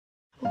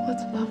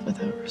What's love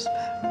without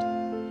respect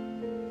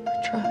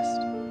or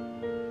trust?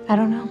 I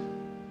don't know.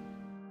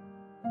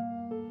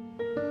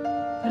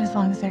 But as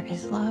long as there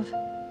is love,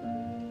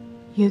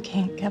 you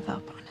can't give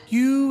up on it.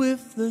 You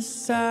with the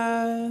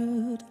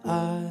sad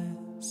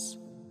eyes.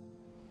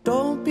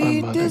 Don't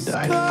be My mother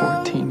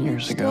died 14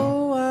 years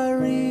ago.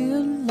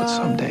 But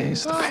some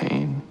days, the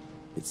pain,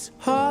 it's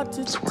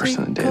worse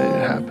than the day that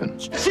it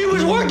happened. She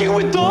was working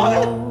with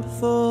Dawn?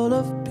 Full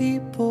of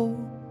people.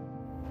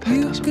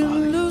 That doesn't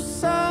bother you.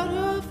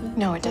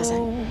 No, it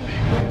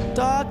doesn't.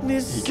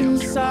 Darkness You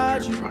killed your mother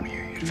inside in front of you,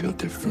 you'd feel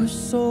different.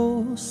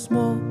 so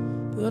small,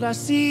 but I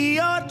see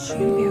your You're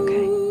gonna be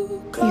okay.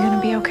 You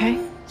gonna be okay?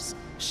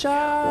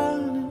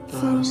 shining I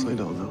honestly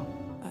don't know.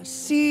 I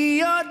see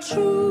your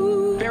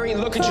true. Barry,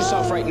 look at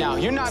yourself right now.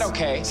 You're not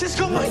okay.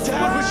 Cisco, my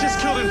dad was just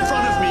killed in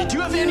front of me. Do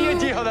you have any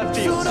idea how that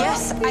feels?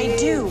 Yes, I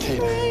do.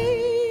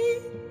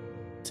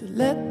 To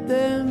let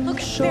them Look,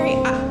 Barry,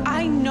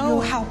 I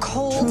know how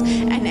cold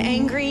and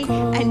angry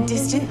and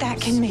distant that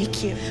can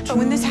make you. But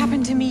when this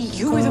happened to me,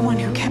 you were the one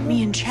who kept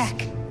me in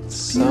check.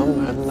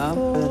 Summer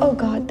loving. Oh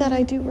God, that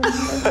I do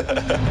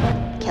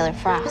remember. Killer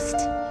Frost.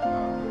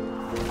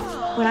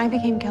 When I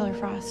became Killer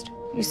Frost,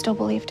 you still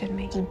believed in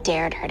me. You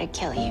dared her to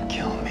kill you.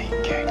 Kill me,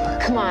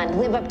 Caitlin. Come on,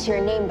 live up to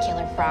your name,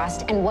 Killer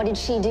Frost. And what did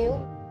she do?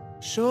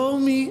 show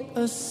me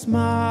a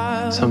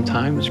smile.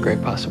 Sometimes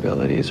great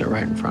possibilities are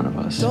right in front of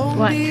us.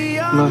 What?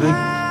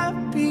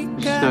 Nothing.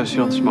 Just notice you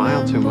don't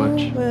smile too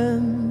much.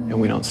 And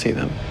we don't see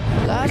them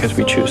because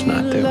we choose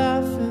not to.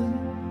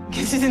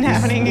 This isn't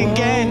happening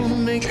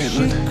again.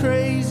 Caitlin,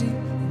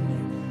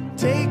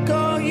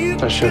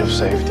 I should have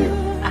saved you.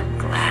 I'm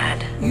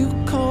glad You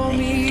call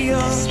me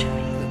up, this to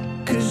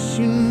me. 'cause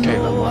you know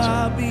Caitlin wasn't.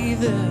 I'll be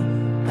there.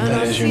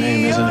 That is your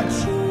name, isn't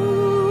it?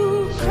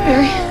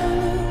 Barry,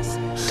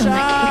 don't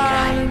let Katie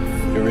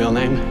cry. Your real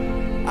name?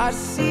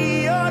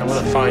 I'm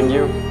gonna find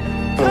you.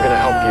 I'm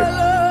gonna help you.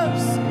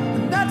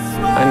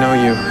 I know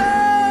you.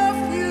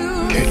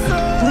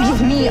 Caitlin,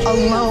 Leave me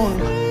alone.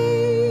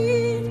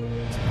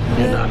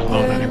 you're not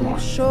alone anymore.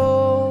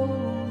 Show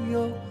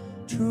your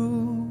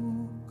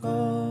true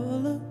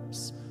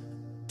colors.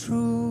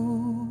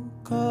 True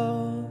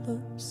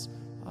colors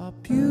are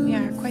beautiful. We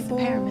are quite the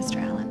pair, Mr.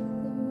 Allen.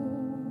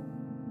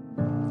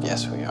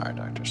 Yes, we are,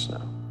 Dr.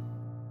 Snow.